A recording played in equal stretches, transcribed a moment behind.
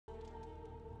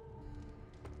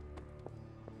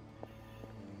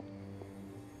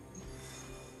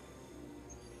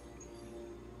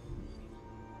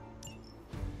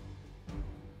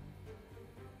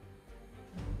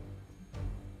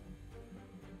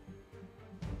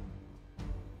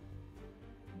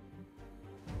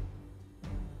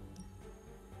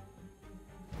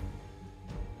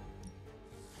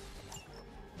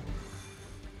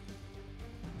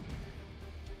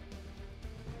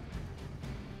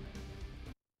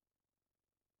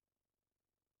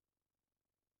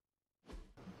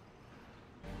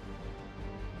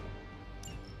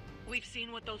We've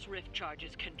seen what those rift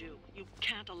charges can do. You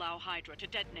can't allow Hydra to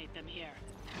detonate them here.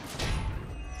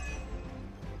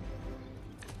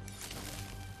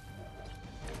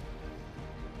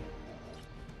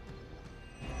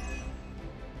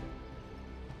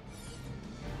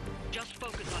 Just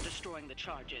focus on destroying the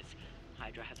charges.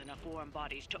 Hydra has enough warm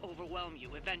bodies to overwhelm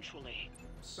you eventually.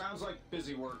 Sounds like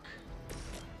busy work.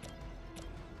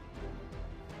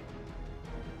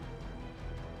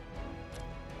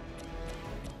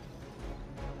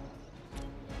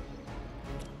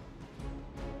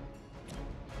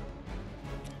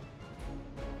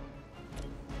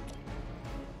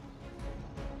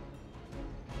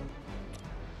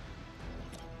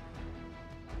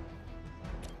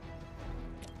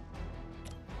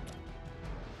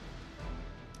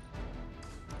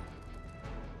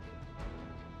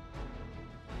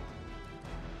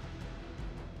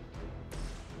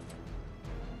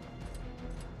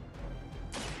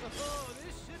 Oh,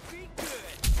 this should be good.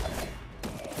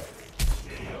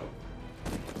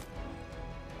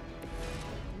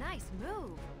 Nice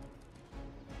move.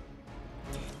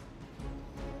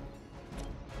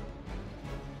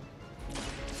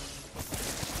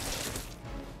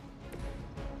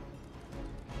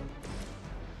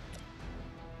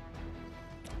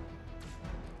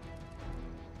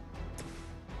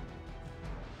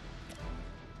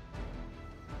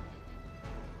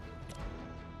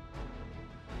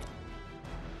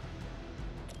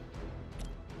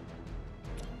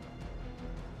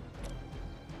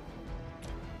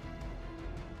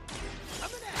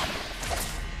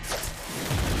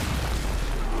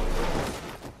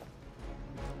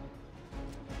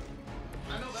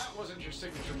 Your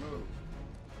signature move.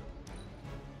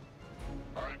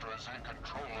 Hydra's in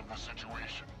control of the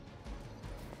situation.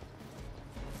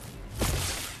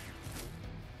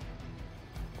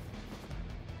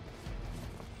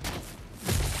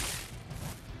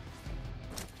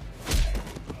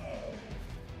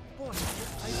 Boy, I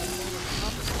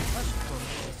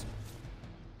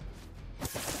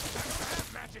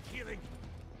have magic healing.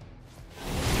 I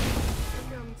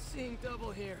think I'm seeing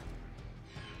double here.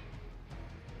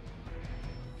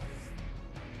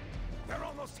 They're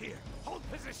almost here. Hold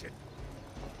position.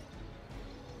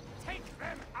 Take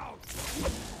them out.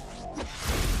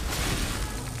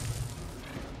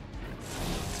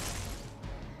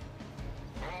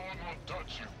 No one will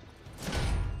touch you.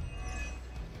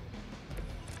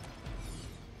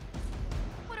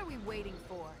 What are we waiting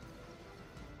for?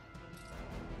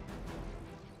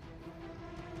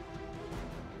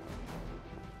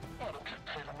 I don't get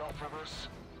paid enough for this.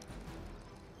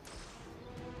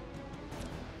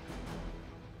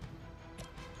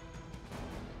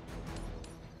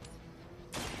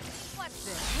 What's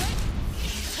this?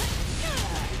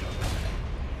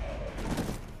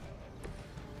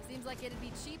 Seems like it'd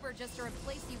be cheaper just to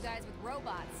replace you guys with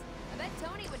robots. I bet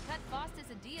Tony would cut Faustus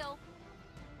a deal.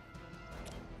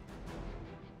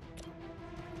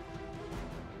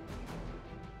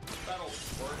 That'll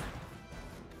work.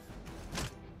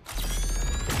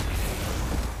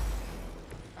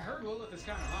 I heard Lilith is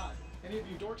kind of hot. Any of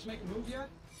you dorks make a move yet?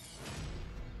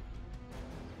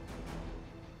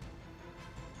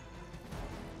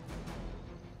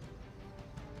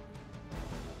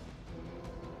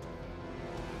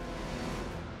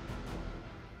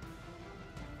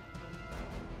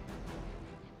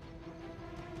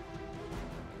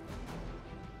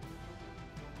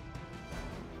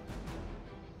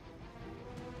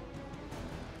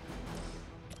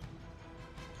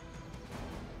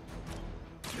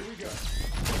 Here we go.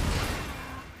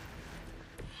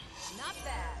 Not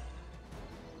bad.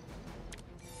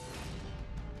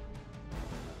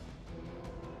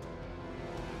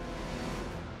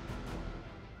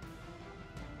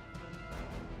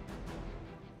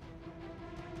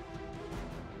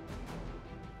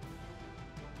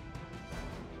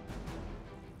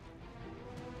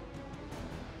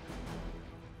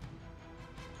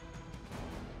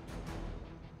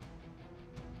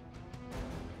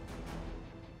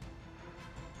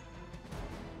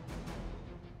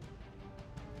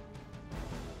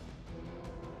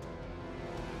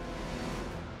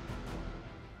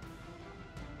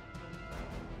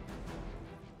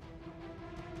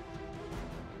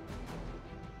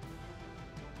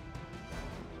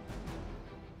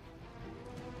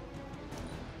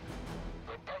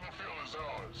 The battlefield is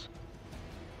ours.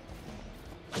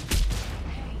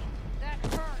 Hey, that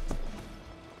hurt.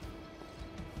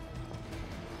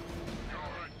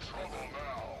 You're in trouble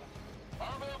now.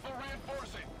 I'm Alpha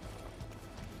reinforcing.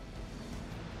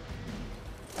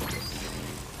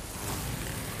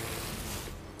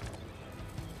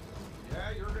 Yeah,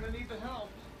 you're gonna need the help.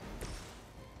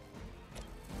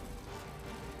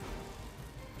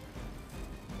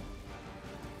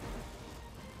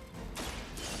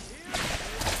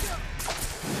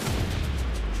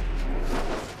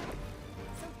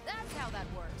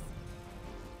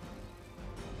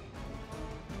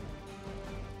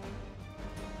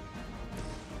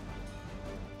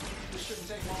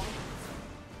 take long.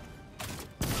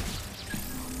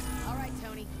 All right,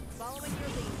 Tony. Following your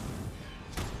lead.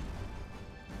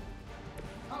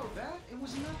 Oh, that? It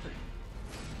was nothing.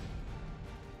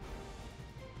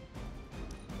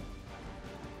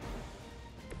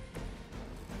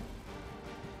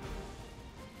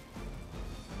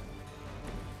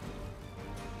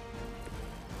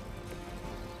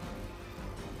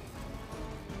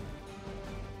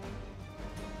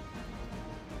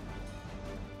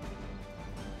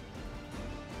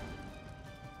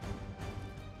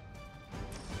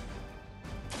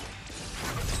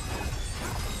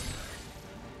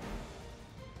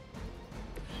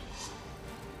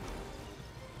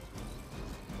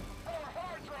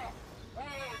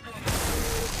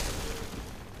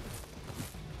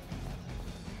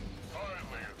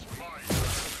 Finally, it's my turn.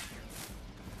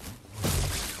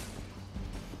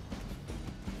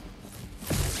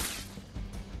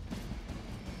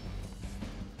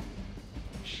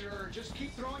 Sure, just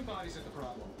keep throwing bodies at the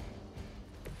problem.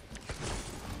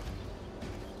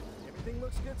 Everything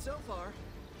looks good so far.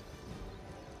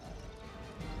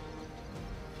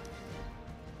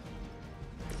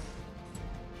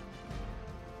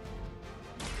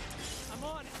 I'm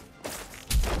on it.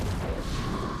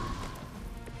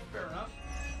 Fair enough.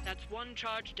 That's one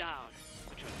charge down,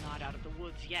 but you're not out of the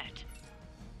woods yet.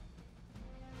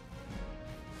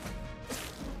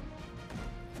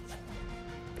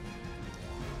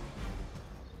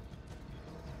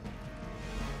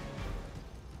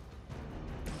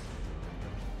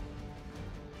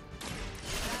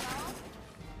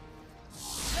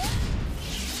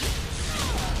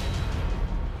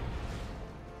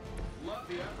 Love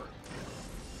the effort.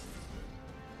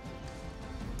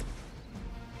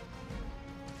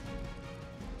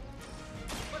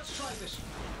 Let's try this one.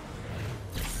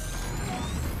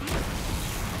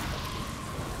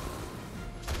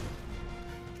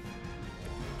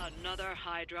 Another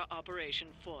Hydra operation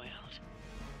foiled.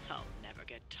 I'll never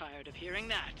get tired of hearing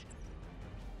that.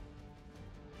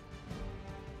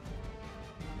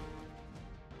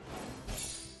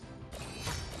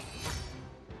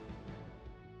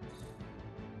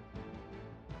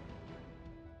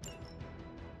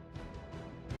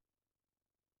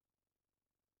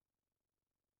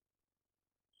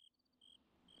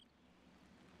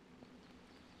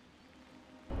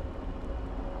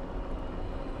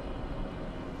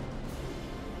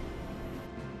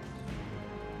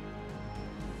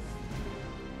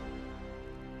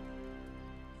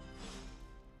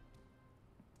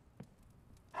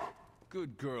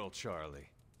 Good girl, Charlie.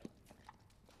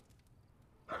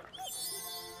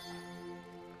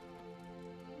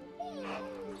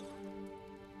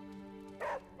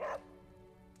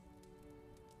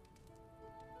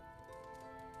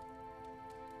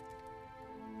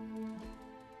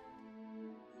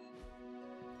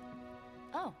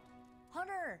 Oh,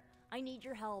 Hunter! I need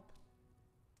your help.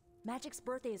 Magic's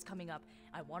birthday is coming up.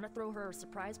 I want to throw her a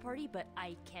surprise party, but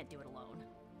I can't do it alone.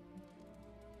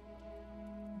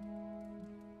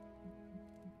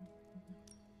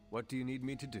 What do you need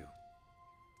me to do?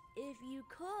 If you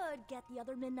could get the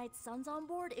other Midnight Suns on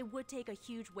board, it would take a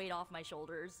huge weight off my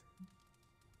shoulders.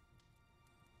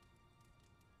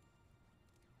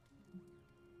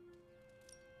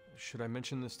 Should I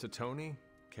mention this to Tony,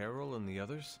 Carol, and the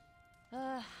others?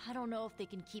 I don't know if they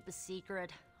can keep a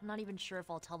secret. I'm not even sure if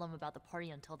I'll tell them about the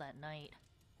party until that night.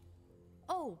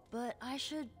 Oh, but I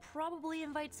should probably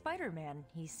invite Spiderman.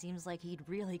 He seems like he'd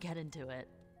really get into it.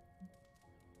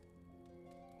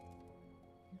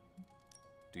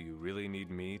 Do you really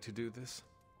need me to do this?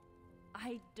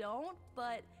 I don't,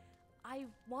 but I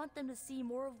want them to see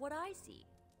more of what I see.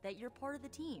 That you're part of the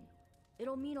team.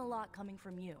 It'll mean a lot coming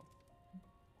from you.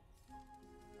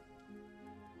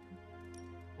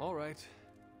 All right.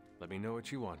 Let me know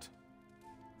what you want.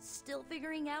 Still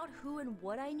figuring out who and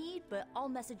what I need, but I'll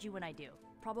message you when I do.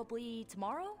 Probably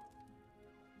tomorrow?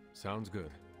 Sounds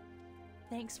good.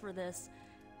 Thanks for this.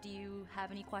 Do you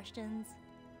have any questions?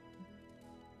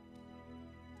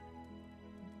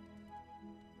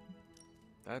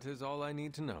 That is all I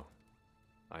need to know.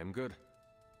 I'm good.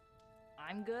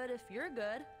 I'm good if you're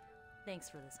good. Thanks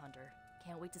for this, Hunter.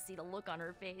 Can't wait to see the look on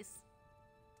her face.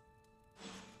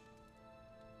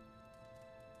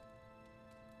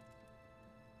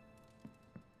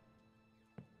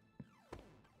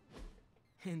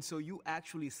 And so you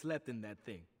actually slept in that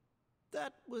thing.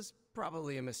 That was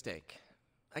probably a mistake.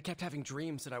 I kept having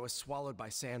dreams that I was swallowed by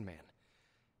Sandman.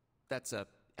 That's,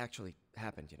 actually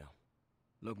happened, you know.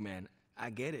 Look, man, I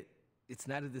get it. It's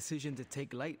not a decision to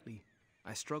take lightly.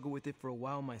 I struggled with it for a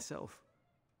while myself.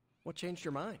 What changed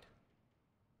your mind?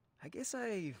 I guess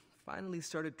I finally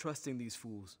started trusting these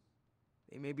fools.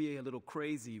 They may be a little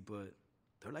crazy, but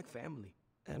they're like family.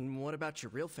 And what about your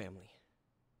real family?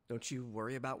 Don't you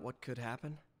worry about what could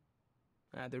happen?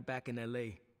 They're back in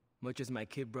LA. Much as my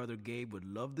kid brother Gabe would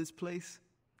love this place,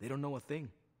 they don't know a thing.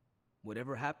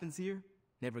 Whatever happens here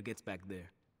never gets back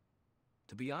there.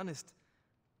 To be honest,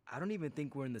 I don't even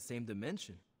think we're in the same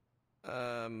dimension.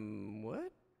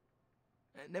 What?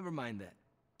 Never mind that.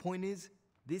 Point is,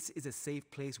 this is a safe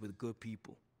place with good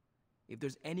people. If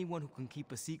there's anyone who can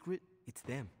keep a secret, it's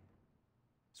them.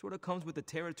 Sort of comes with the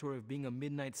territory of being a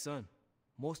midnight sun.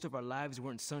 Most of our lives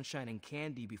weren't sunshine and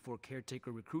candy before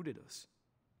Caretaker recruited us.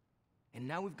 And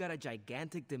now we've got a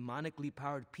gigantic demonically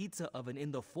powered pizza oven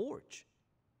in the forge.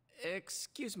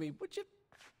 Excuse me, would you...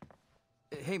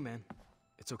 Hey man,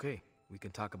 it's okay. We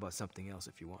can talk about something else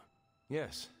if you want.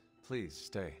 Yes, please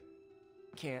stay.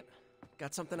 Can't.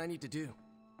 Got something I need to do.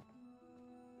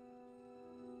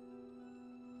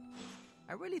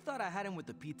 I really thought I had him with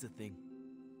the pizza thing.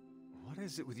 What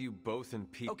is it with you both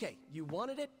and Pete? Okay, you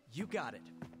wanted it, you got it.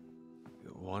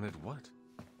 You wanted what?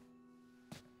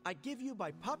 I give you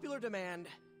by popular demand,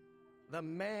 the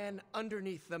man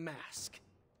underneath the mask.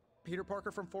 Peter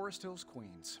Parker from Forest Hills,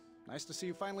 Queens. Nice to see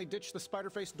you finally ditched the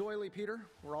spider-faced doily, Peter.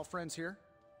 We're all friends here.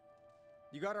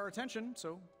 You got our attention,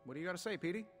 so what do you got to say,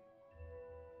 Petey?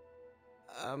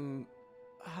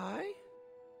 Hi?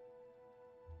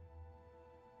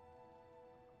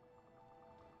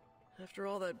 After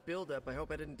all that build-up, I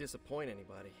hope I didn't disappoint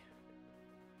anybody.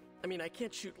 I mean, I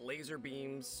can't shoot laser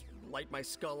beams, light my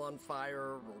skull on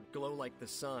fire, or glow like the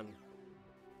sun.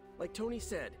 Like Tony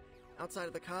said, outside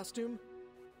of the costume,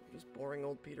 I'm just boring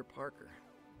old Peter Parker.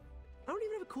 I don't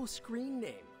even have a cool screen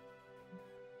name.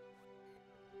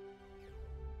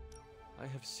 I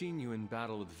have seen you in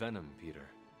battle with Venom, Peter.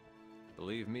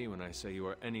 Believe me when I say you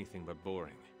are anything but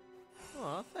boring.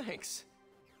 Aw, thanks.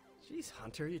 Jeez,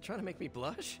 Hunter, you trying to make me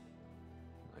blush?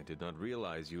 I did not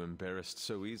realize you embarrassed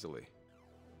so easily.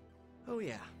 Oh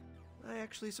yeah, I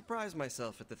actually surprise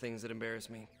myself at the things that embarrass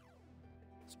me.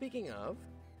 Speaking of,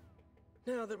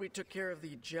 now that we took care of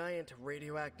the giant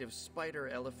radioactive spider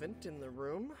elephant in the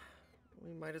room,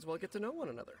 we might as well get to know one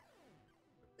another.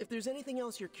 If there's anything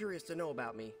else you're curious to know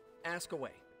about me, ask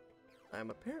away. I'm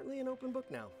apparently an open book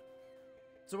now.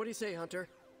 So what do you say, Hunter?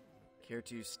 Care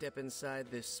to step inside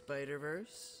this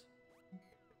Spider-Verse?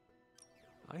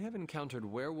 I have encountered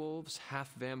werewolves,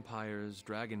 half-vampires,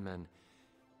 dragon men,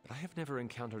 but I have never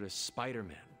encountered a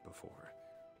Spider-Man before.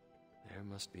 There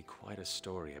must be quite a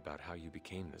story about how you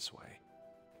became this way.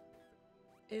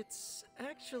 It's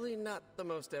actually not the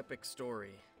most epic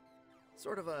story.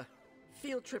 Sort of a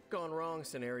field trip gone wrong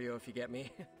scenario, if you get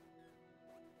me.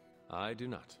 I do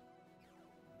not.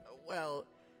 Well,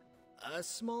 a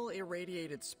small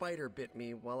irradiated spider bit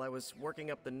me while I was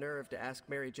working up the nerve to ask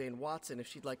Mary Jane Watson if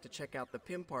she'd like to check out the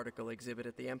Pym particle exhibit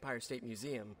at the Empire State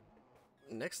Museum.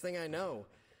 Next thing I know,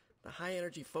 the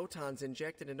high-energy photons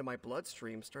injected into my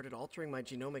bloodstream started altering my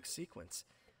genomic sequence.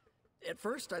 At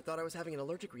first, I thought I was having an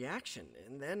allergic reaction,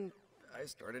 and then I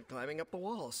started climbing up the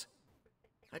walls.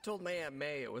 I told my Aunt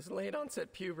May it was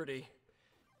late-onset puberty.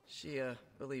 She,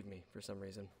 believed me for some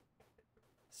reason.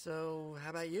 So,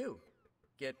 how about you?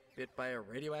 Get bit by a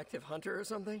radioactive hunter or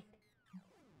something?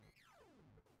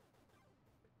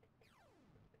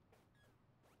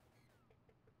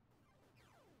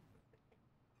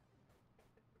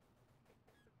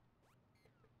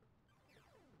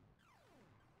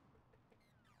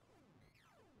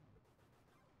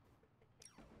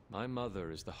 My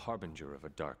mother is the harbinger of a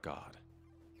dark god.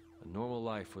 A normal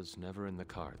life was never in the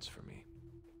cards for me.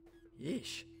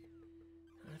 Yeesh.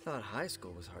 I thought high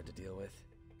school was hard to deal with.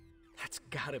 That's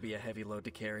gotta be a heavy load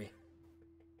to carry.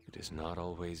 It is not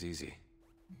always easy.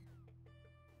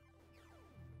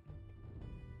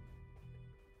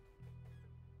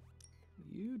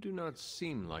 You do not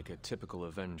seem like a typical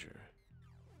Avenger.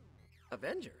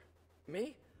 Avenger?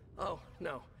 Me? Oh,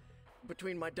 no.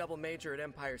 Between my double major at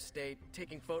Empire State,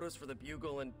 taking photos for the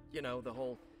Bugle, and, you know, the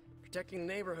whole protecting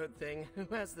the neighborhood thing, who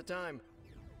has the time?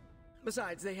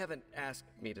 Besides, they haven't asked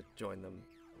me to join them.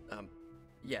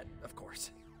 Yet, of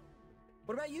course.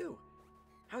 What about you?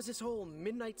 How's this whole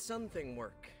Midnight Sun thing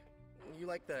work? You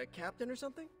like the captain or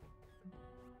something?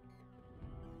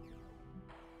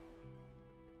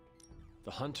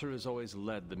 The Hunter has always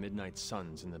led the Midnight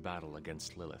Suns in the battle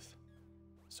against Lilith.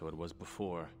 So it was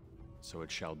before, so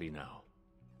it shall be now.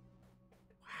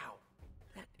 Wow,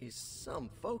 that is some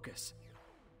focus.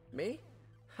 Me?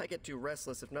 I get too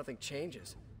restless if nothing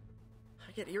changes.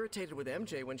 I get irritated with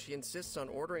MJ when she insists on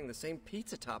ordering the same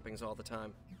pizza toppings all the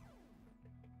time.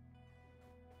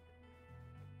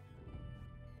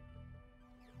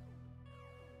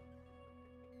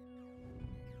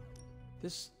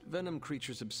 This venom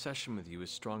creature's obsession with you is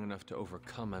strong enough to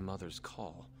overcome my mother's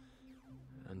call.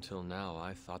 Until now,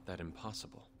 I thought that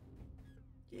impossible.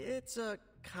 It's,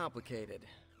 complicated.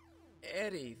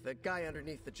 Eddie, the guy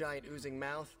underneath the giant oozing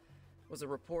mouth, was a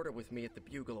reporter with me at the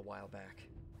Bugle a while back.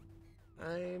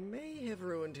 I may have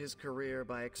ruined his career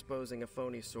by exposing a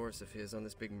phony source of his on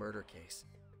this big murder case.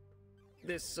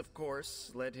 This, of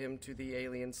course, led him to the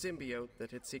alien symbiote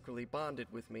that had secretly bonded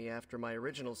with me after my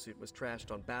original suit was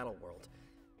trashed on Battleworld.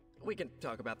 We can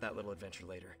talk about that little adventure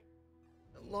later.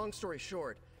 Long story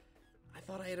short, I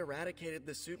thought I had eradicated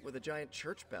the suit with a giant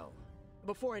church bell.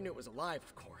 Before I knew it was alive,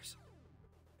 of course.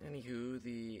 Anywho,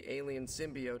 the alien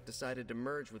symbiote decided to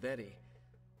merge with Eddie,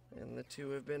 and the two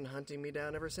have been hunting me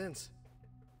down ever since.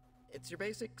 It's your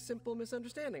basic, simple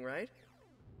misunderstanding, right?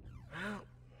 Well,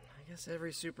 I guess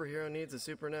every superhero needs a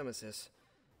super nemesis.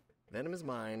 Venom is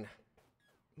mine.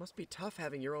 Must be tough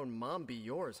having your own mom be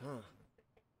yours, huh?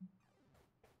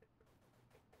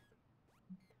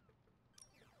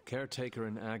 Caretaker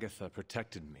and Agatha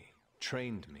protected me,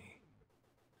 trained me,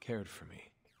 cared for me.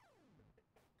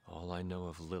 All I know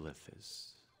of Lilith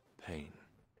is pain.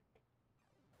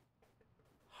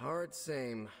 Hard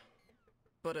same,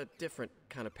 but a different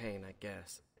kind of pain, I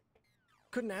guess.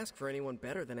 Couldn't ask for anyone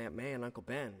better than Aunt May and Uncle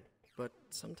Ben, but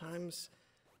sometimes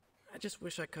I just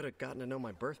wish I could have gotten to know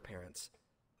my birth parents,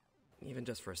 even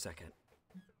just for a second.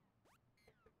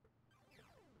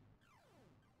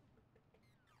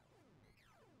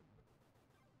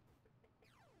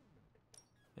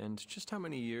 And just how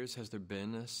many years has there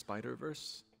been a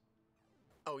Spider-Verse?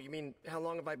 Oh, you mean how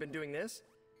long have I been doing this?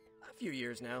 A few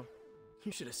years now.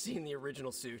 You should have seen the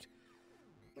original suit.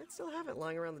 I still have it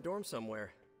lying around the dorm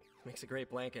somewhere. Makes a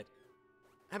great blanket.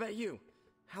 How about you?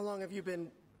 How long have you been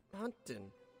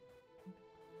hunting?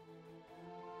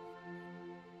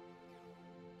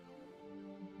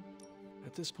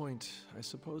 At this point, I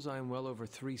suppose I am well over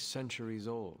 3 centuries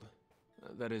old.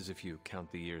 That is, if you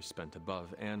count the years spent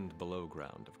above and below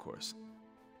ground, of course.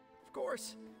 Of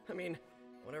course. I mean,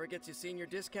 whatever gets you senior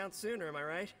discounts sooner, am I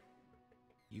right?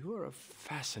 You are a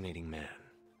fascinating man.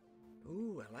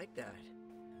 Ooh, I like that.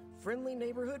 Friendly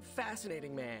neighborhood,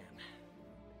 fascinating man.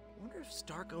 Wonder if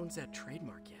Stark owns that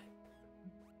trademark yet.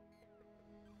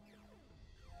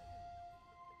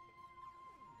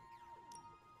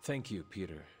 Thank you,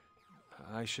 Peter.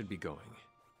 I should be going.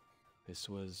 This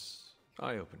was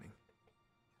eye-opening.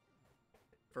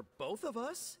 For both of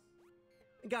us?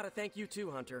 Gotta thank you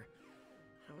too, Hunter.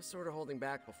 I was sort of holding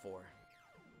back before.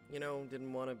 You know,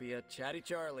 didn't want to be a chatty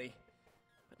Charlie.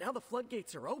 But now the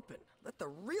floodgates are open. Let the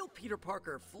real Peter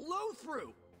Parker flow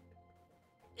through.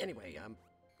 Anyway,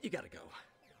 you gotta go.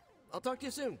 I'll talk to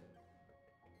you soon.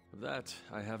 Of that,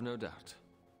 I have no doubt.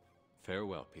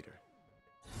 Farewell, Peter.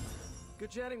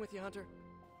 Good chatting with you, Hunter.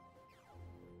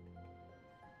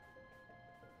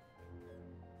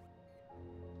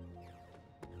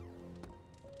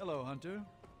 Hello, Hunter.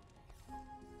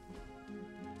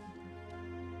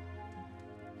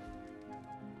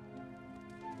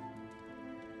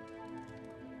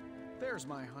 There's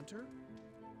my Hunter.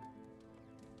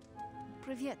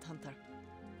 Привет, Hunter.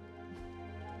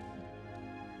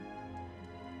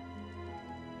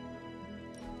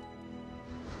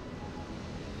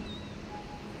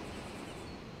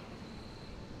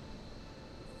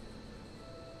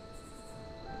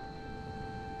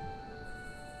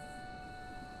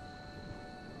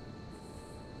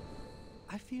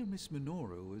 I fear Miss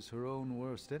Minoru is her own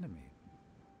worst enemy.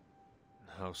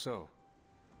 How so?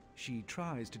 She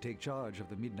tries to take charge of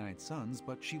the Midnight Suns,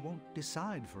 but she won't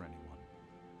decide for anyone.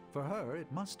 For her,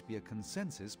 it must be a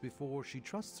consensus before she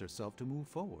trusts herself to move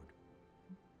forward.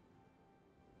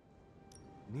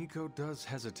 Nico does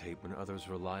hesitate when others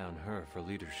rely on her for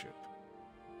leadership.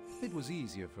 It was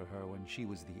easier for her when she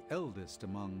was the eldest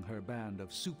among her band of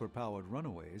superpowered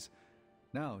runaways.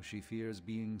 Now she fears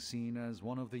being seen as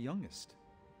one of the youngest.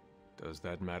 Does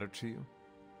that matter to you?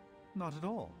 Not at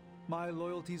all. My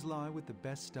loyalties lie with the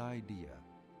best idea.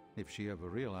 If she ever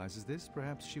realizes this,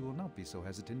 perhaps she will not be so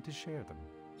hesitant to share them.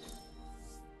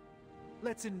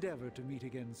 Let's endeavor to meet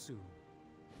again soon.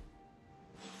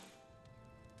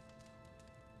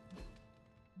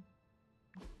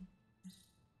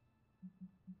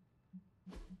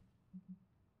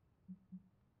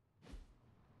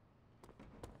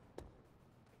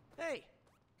 Hey!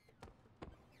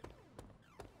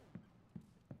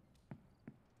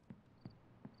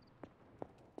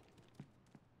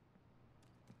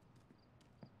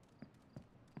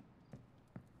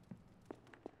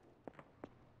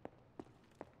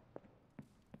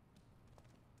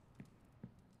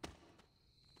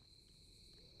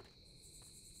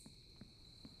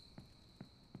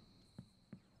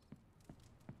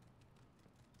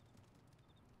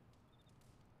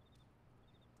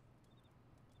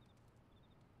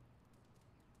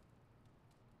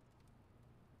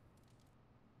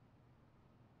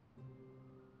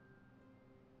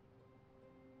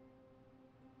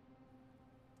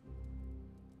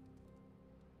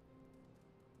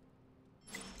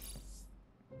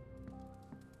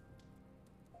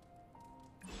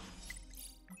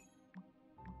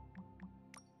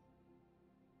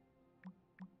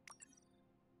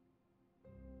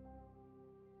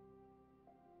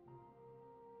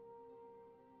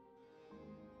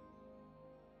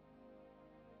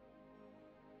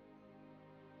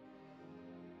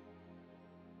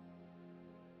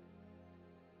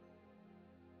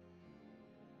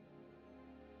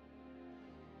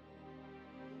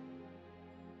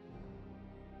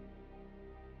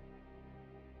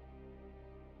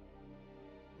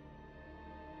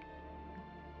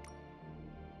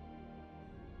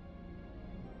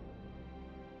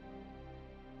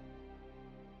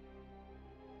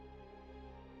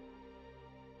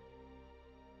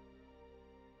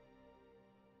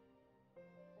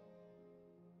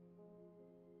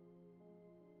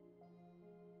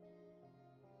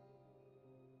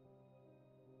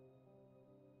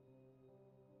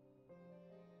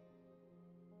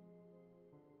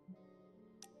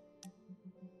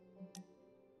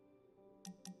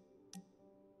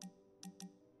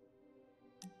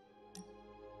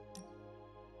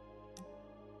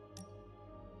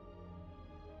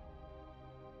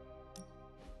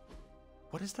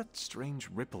 What is that strange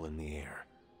ripple in the air?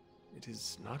 It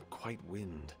is not quite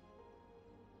wind.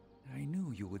 I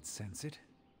knew you would sense it.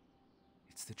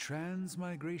 It's the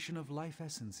transmigration of life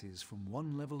essences from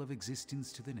one level of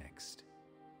existence to the next.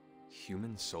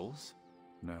 Human souls?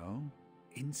 No.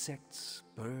 Insects,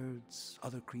 birds,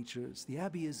 other creatures. The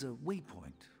Abbey is a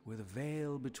waypoint where the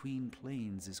veil between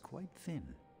planes is quite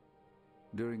thin.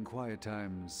 During quiet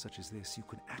times such as this, you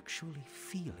can actually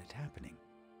feel it happening.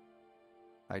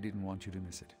 I didn't want you to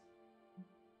miss it.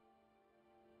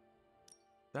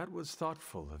 That was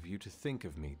thoughtful of you to think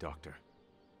of me, Doctor.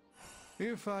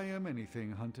 If I am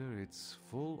anything, Hunter, it's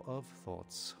full of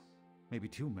thoughts. Maybe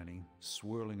too many,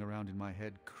 swirling around in my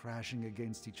head, crashing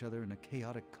against each other in a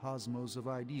chaotic cosmos of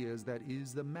ideas that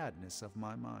is the madness of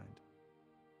my mind.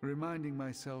 Reminding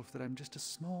myself that I'm just a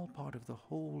small part of the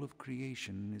whole of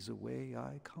creation is a way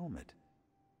I calm it.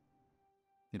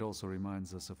 It also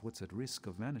reminds us of what's at risk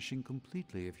of vanishing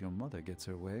completely if your mother gets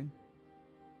her way.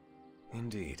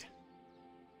 Indeed.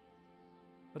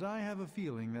 But I have a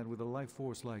feeling that with a life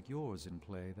force like yours in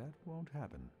play, that won't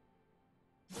happen.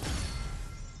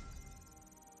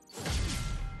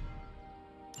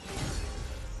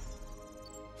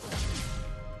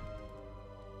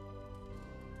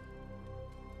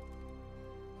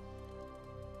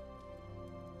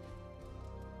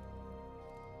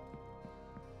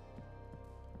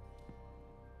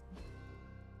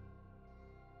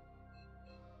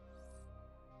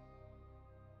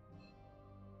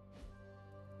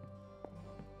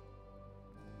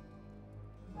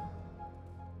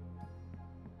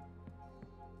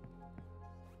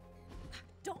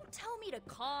 Don't tell me to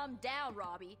calm down,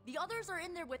 Robbie. The others are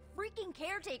in there with freaking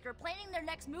Caretaker planning their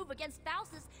next move against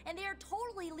Faustus, and they are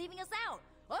totally leaving us out.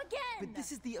 Again! But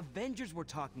this is the Avengers we're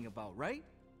talking about, right?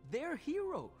 They're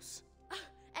heroes.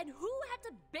 And who had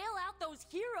to bail out those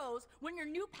heroes when your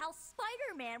new pal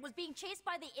Spider-Man was being chased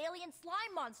by the alien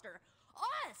slime monster?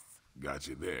 Us! Got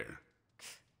you there.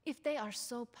 If they are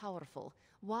so powerful,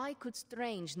 why could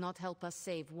Strange not help us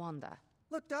save Wanda?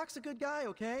 Look, Doc's a good guy,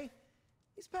 okay?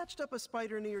 He's patched up a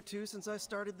spider knee or two since I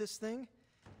started this thing.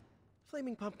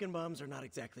 Flaming pumpkin bombs are not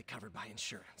exactly covered by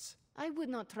insurance. I would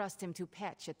not trust him to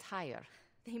patch a tire.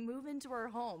 They move into our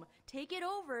home, take it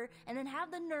over, and then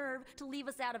have the nerve to leave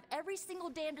us out of every single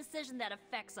damn decision that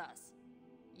affects us.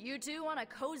 You two want to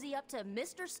cozy up to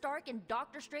Mr. Stark and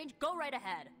Doctor Strange? Go right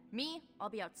ahead. Me, I'll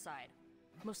be outside.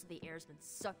 Most of the air's been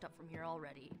sucked up from here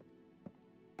already.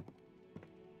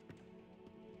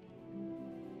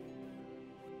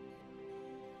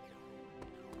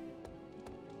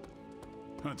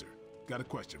 Hunter, got a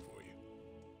question for you.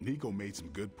 Nico made some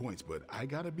good points, but I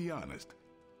gotta be honest.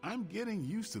 I'm getting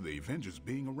used to the Avengers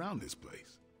being around this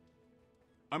place.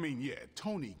 I mean, yeah,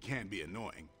 Tony can be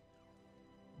annoying,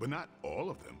 but not all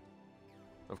of them.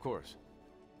 Of course.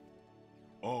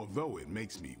 Although it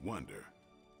makes me wonder.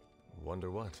 Wonder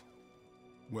what?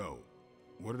 Well,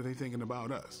 what are they thinking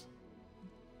about us?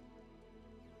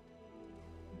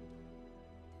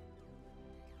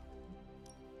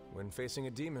 When facing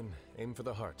a demon, aim for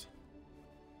the heart.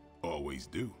 Always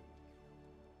do.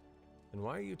 And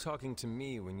why are you talking to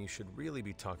me when you should really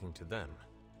be talking to them?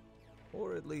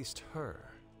 Or at least her?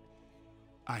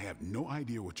 I have no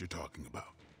idea what you're talking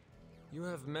about. You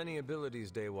have many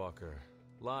abilities, Daywalker.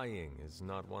 Lying is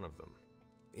not one of them.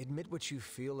 Admit what you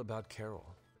feel about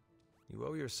Carol. You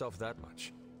owe yourself that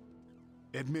much.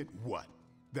 Admit what?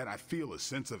 That I feel a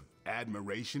sense of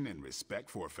admiration and respect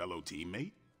for a fellow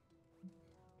teammate?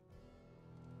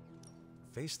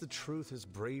 Face the truth as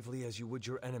bravely as you would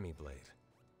your enemy, Blade.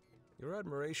 Your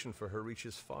admiration for her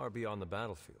reaches far beyond the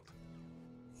battlefield.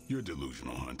 You're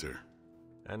delusional, Hunter.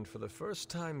 And for the first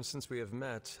time since we have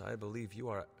met, I believe you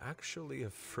are actually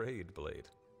afraid, Blade.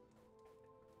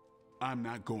 I'm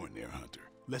not going there, Hunter.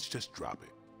 Let's just drop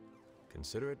it.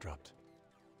 Consider it dropped.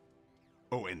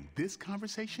 Oh, and this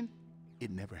conversation?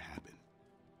 It never happened.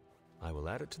 I will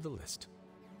add it to the list.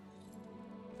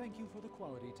 Thank you for the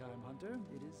quality time, Hunter.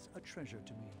 It is a treasure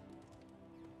to me.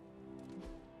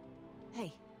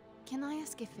 Hey, can I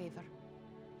ask a favor?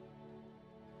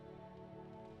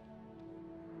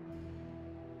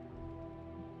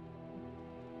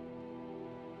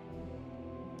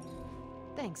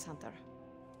 Thanks, Hunter.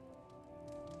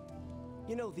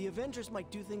 You know, the Avengers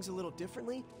might do things a little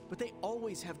differently, but they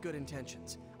always have good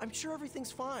intentions. I'm sure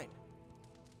everything's fine.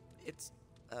 It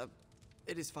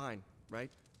is fine,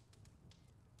 right?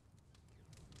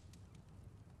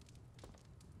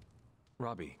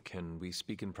 Robbie, can we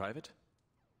speak in private?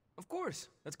 Of course.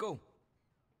 Let's go.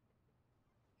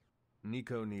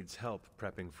 Nico needs help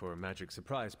prepping for a magic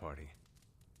surprise party.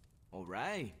 All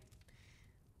right.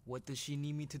 What does she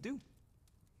need me to do?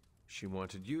 She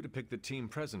wanted you to pick the team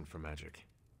present for magic.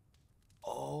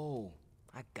 Oh,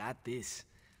 I got this.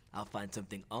 I'll find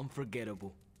something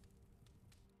unforgettable.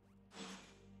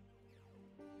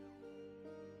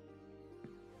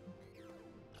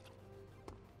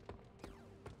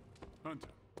 Hunter.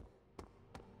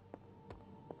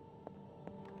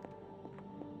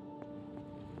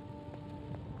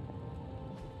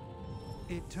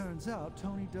 It turns out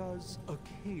Tony does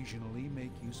occasionally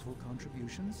make useful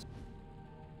contributions.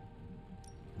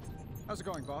 How's it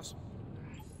going, boss?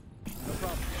 No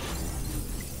problem.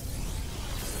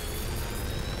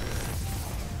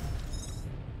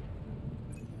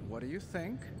 What do you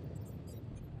think?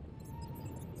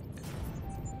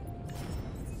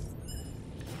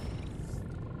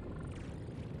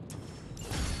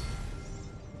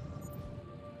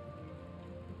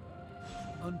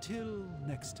 Until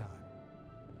next time.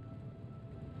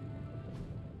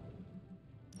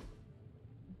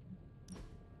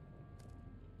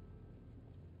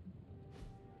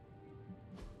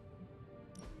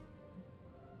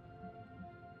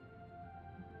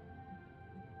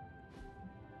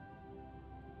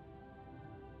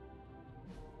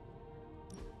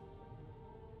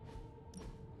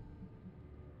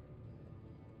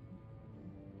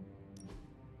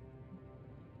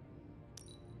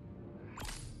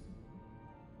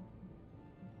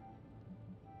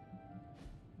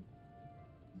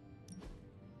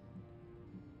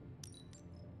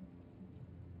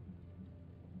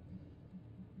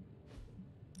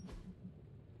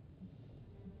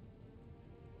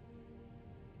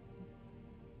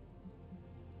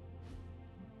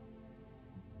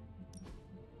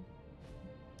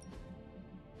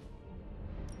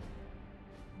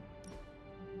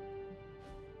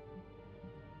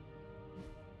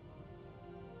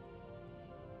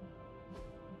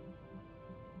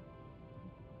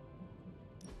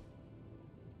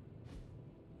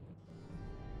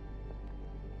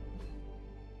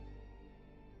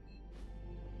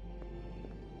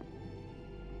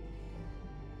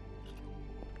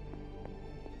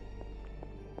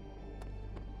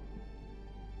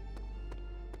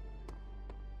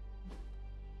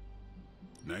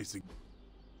 Nice.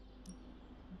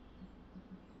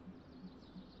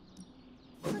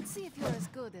 Let's see if you're as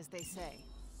good as they say.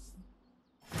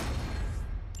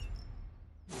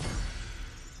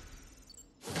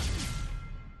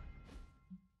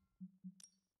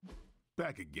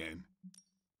 Back again.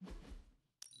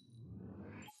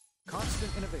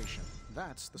 Constant innovation.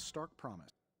 That's the Stark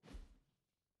promise.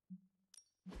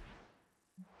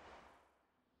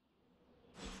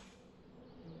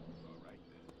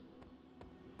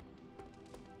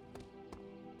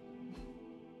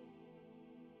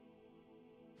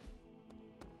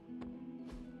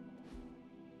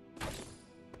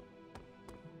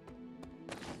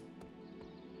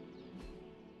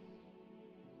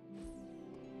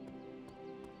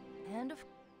 And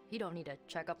you don't need to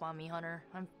check up on me, Hunter.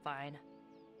 I'm fine.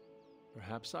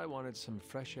 Perhaps I wanted some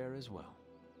fresh air as well.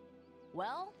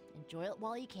 Well, enjoy it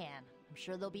while you can. I'm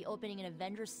sure they'll be opening an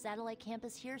Avengers satellite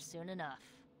campus here soon enough.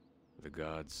 The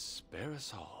gods spare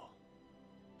us all.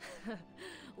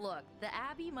 Look, the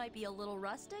Abbey might be a little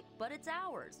rustic, but it's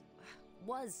ours.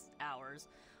 Was ours.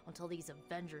 Until these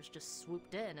Avengers just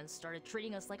swooped in and started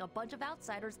treating us like a bunch of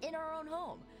outsiders in our own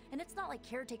home. And it's not like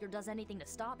Caretaker does anything to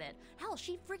stop it. Hell,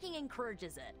 she freaking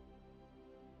encourages it.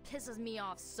 Pisses me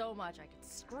off so much I could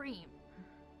scream.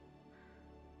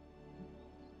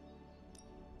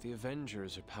 The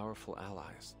Avengers are powerful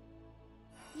allies.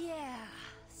 Yeah,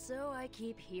 so I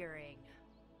keep hearing.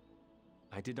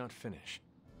 I did not finish.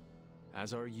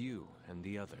 As are you and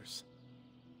the others.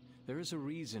 There is a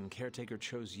reason Caretaker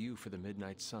chose you for the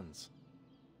Midnight Suns.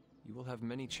 You will have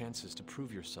many chances to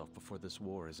prove yourself before this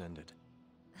war is ended.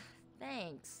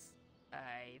 Thanks,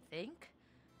 I think.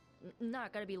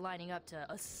 Not gonna be lining up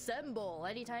to assemble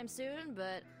anytime soon,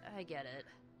 but I get it.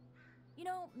 You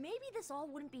know, maybe this all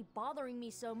wouldn't be bothering me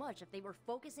so much if they were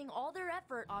focusing all their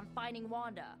effort on finding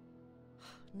Wanda.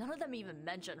 None of them even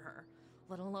mention her,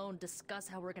 let alone discuss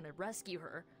how we're gonna rescue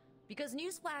her. Because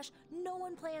newsflash, no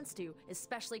one plans to,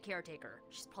 especially Caretaker.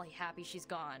 She's probably happy she's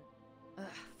gone.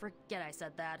 Forget I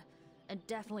said that. And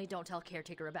definitely don't tell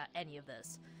Caretaker about any of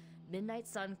this. Midnight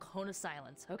Sun, Cone of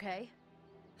Silence, okay?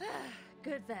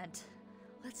 Good vent.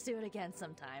 Let's do it again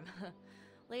sometime.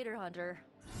 Later, Hunter.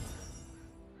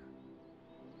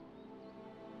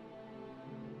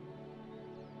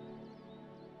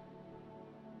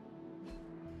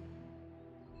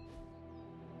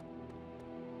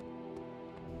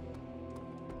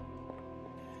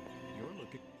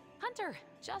 Hunter,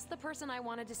 just the person I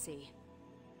wanted to see.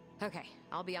 Okay,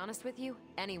 I'll be honest with you,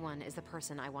 anyone is the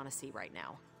person I want to see right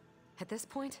now. At this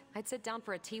point, I'd sit down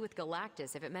for a tea with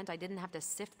Galactus if it meant I didn't have to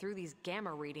sift through these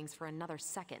gamma readings for another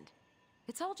second.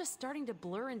 It's all just starting to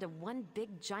blur into one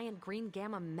big giant green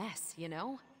gamma mess, you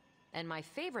know? And my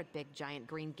favorite big giant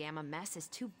green gamma mess is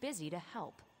too busy to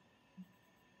help.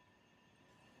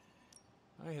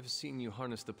 I have seen you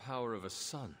harness the power of a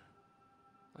sun.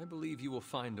 I believe you will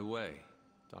find a way,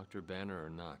 Dr. Banner or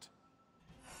not.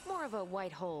 More of a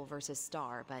white hole versus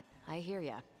star, but I hear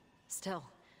ya. Still,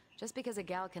 just because a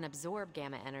gal can absorb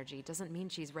gamma energy doesn't mean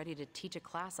she's ready to teach a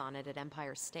class on it at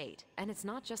Empire State. And it's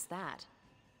not just that.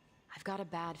 I've got a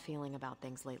bad feeling about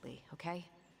things lately, okay?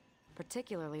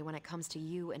 Particularly when it comes to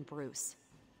you and Bruce.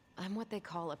 I'm what they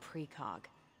call a precog.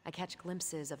 I catch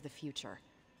glimpses of the future.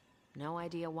 No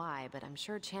idea why, but I'm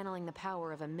sure channeling the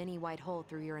power of a mini white hole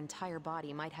through your entire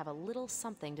body might have a little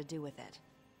something to do with it.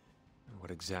 What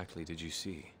exactly did you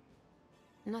see?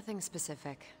 Nothing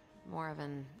specific. More of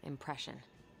an impression.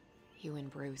 You and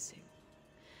Bruce.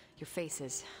 Your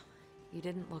faces. You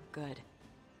didn't look good.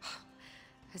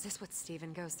 Is this what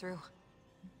Steven goes through?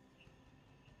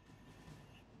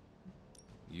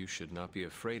 You should not be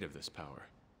afraid of this power.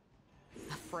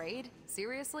 Afraid?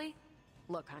 Seriously?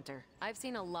 Look, Hunter, I've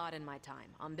seen a lot in my time,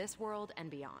 on this world and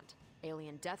beyond.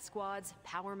 Alien death squads,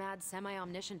 power-mad,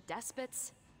 semi-omniscient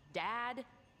despots, Dad.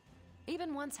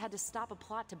 Even once had to stop a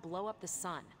plot to blow up the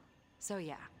sun. So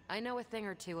yeah, I know a thing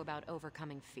or two about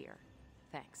overcoming fear.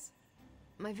 Thanks.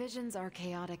 My visions are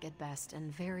chaotic at best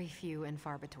and very few and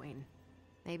far between.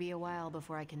 Maybe a while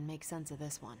before I can make sense of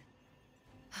this one.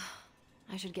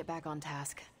 I should get back on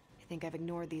task. I think I've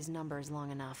ignored these numbers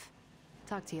long enough.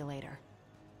 Talk to you later.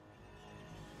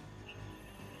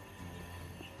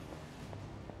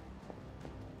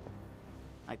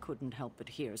 I couldn't help but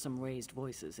hear some raised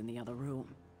voices in the other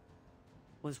room.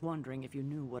 Was wondering if you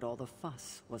knew what all the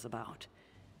fuss was about.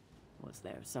 Was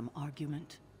there some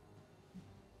argument?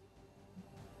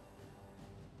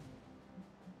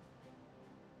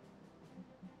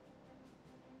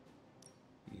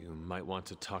 You might want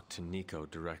to talk to Nico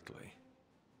directly.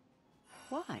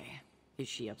 Why? Is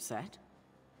she upset?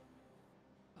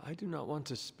 I do not want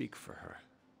to speak for her.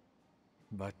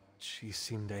 But she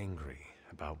seemed angry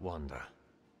about Wanda.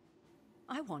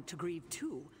 I want to grieve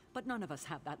too, but none of us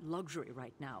have that luxury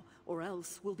right now, or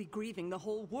else we'll be grieving the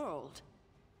whole world.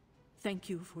 Thank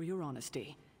you for your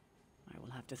honesty. I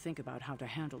will have to think about how to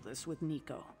handle this with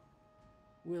Nico.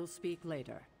 We'll speak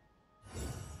later.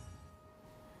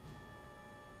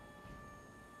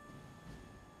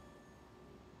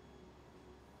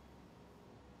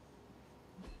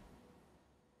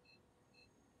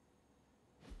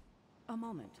 A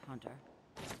moment, Hunter.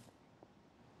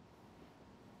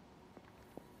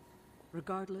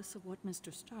 Regardless of what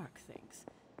Mr. Stark thinks,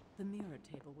 the mirror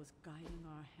table was guiding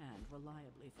our hand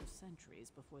reliably for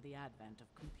centuries before the advent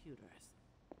of computers.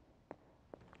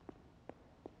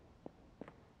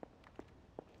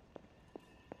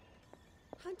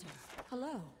 Hunter,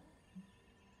 hello.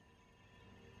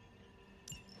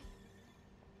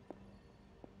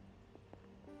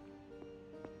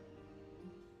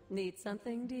 Need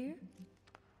something, dear?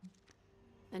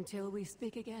 Until we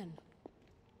speak again.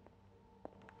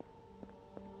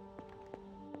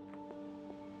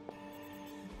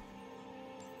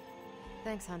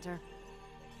 Thanks, Hunter.